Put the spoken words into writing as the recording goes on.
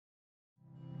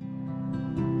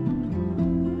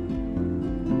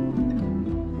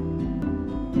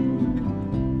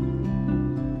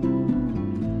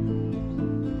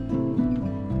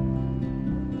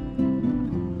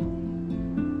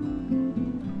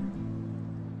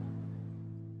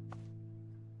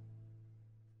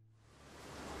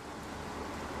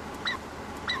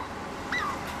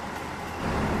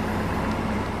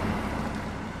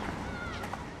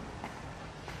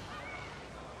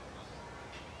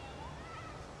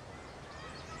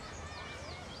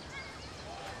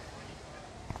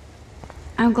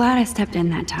I'm glad I stepped in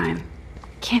that time.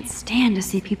 Can't stand to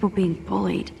see people being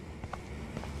bullied.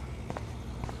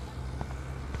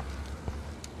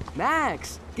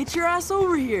 Max, get your ass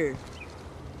over here.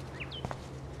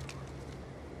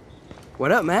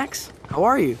 What up, Max? How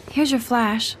are you? Here's your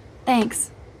flash. Thanks.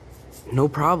 No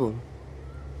problem.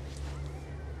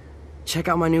 Check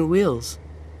out my new wheels.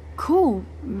 Cool.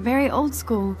 Very old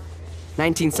school.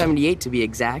 1978 to be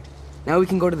exact. Now we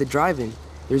can go to the drive-in.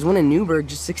 There's one in Newburgh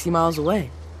just 60 miles away.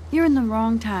 You're in the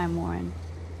wrong time, Warren.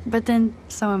 But then,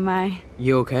 so am I.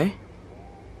 You okay?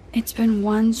 It's been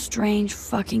one strange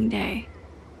fucking day.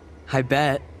 I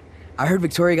bet. I heard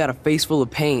Victoria got a face full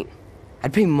of paint.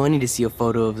 I'd pay money to see a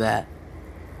photo of that.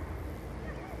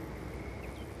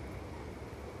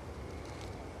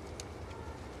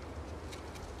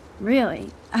 Really?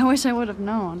 I wish I would have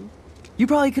known. You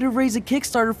probably could have raised a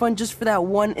Kickstarter fund just for that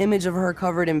one image of her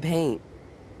covered in paint.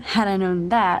 Had I known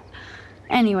that.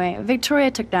 Anyway,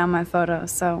 Victoria took down my photo,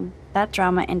 so that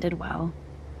drama ended well.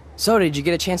 So, did you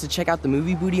get a chance to check out the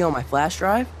movie booty on my flash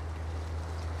drive?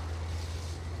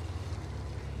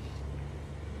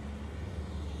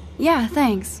 Yeah,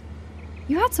 thanks.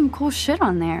 You had some cool shit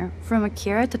on there, from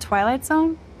Akira to Twilight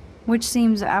Zone, which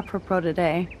seems apropos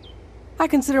today. I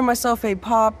consider myself a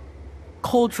pop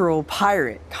cultural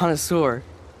pirate connoisseur.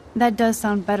 That does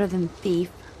sound better than thief.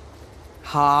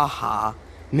 Ha ha.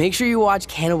 Make sure you watch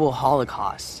Cannibal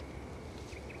Holocaust.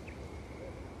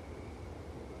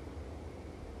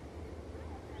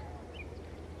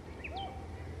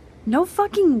 No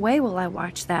fucking way will I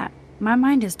watch that. My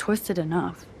mind is twisted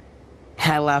enough.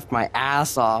 I laughed my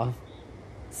ass off.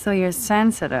 So you're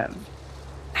sensitive.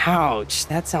 Ouch,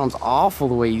 that sounds awful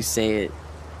the way you say it.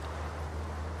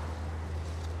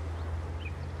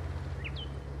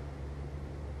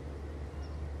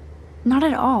 Not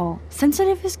at all.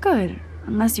 Sensitive is good,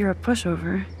 unless you're a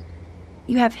pushover.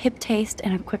 You have hip taste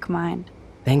and a quick mind.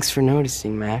 Thanks for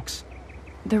noticing, Max.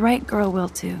 The right girl will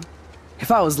too.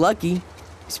 If I was lucky.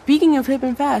 Speaking of hip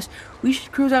and fast, we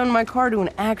should cruise out in my car to an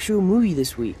actual movie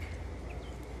this week.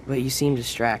 But you seem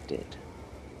distracted.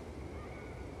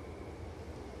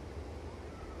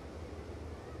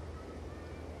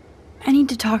 I need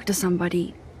to talk to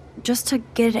somebody, just to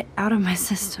get it out of my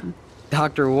system.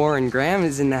 Dr. Warren Graham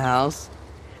is in the house.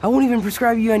 I won't even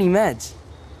prescribe you any meds.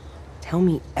 Tell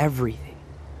me everything.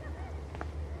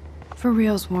 For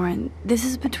reals, Warren, this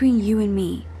is between you and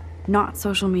me, not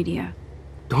social media.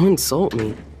 Don't insult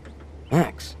me.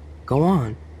 Max, go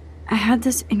on. I had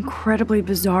this incredibly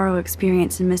bizarro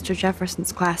experience in Mr.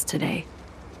 Jefferson's class today.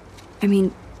 I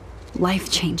mean,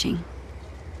 life-changing.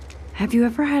 Have you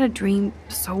ever had a dream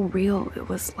so real it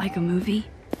was like a movie?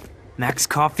 Max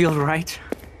Caulfield, right?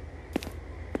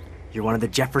 You're one of the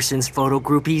Jefferson's photo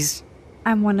groupies?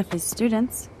 I'm one of his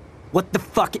students. What the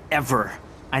fuck ever?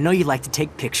 I know you like to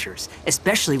take pictures,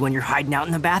 especially when you're hiding out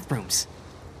in the bathrooms.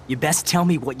 You best tell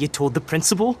me what you told the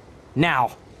principal,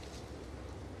 now.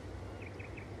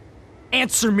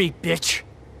 Answer me, bitch!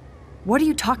 What are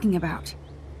you talking about?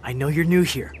 I know you're new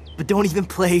here, but don't even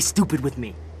play stupid with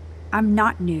me. I'm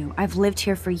not new. I've lived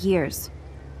here for years.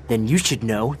 Then you should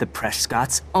know the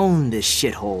Prescotts own this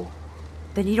shithole.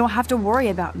 Then you don't have to worry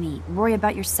about me. Worry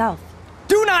about yourself.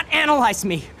 Do not analyze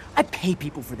me! I pay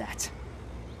people for that.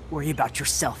 Worry about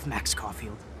yourself, Max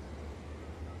Caulfield.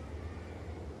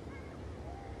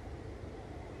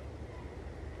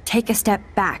 Take a step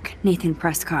back, Nathan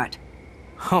Prescott.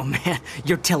 Oh man,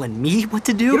 you're telling me what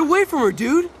to do? Get away from her,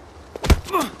 dude!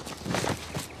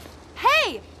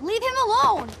 Hey! Leave him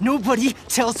alone! Nobody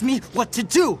tells me what to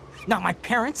do! Not my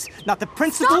parents, not the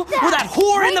principal, Stop that! or that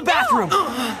whore Right in the bathroom!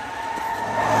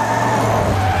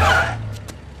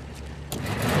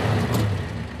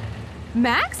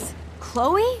 Max?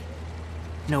 Chloe?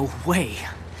 No way.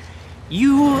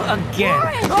 You again.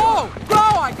 Warren! Go! Go!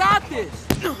 I got this!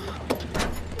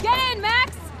 Get in,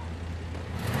 Max!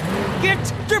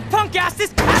 Get your punk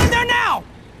asses out of there now!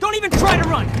 Don't even try to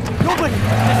run! Nobody!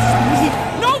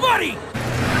 Nobody!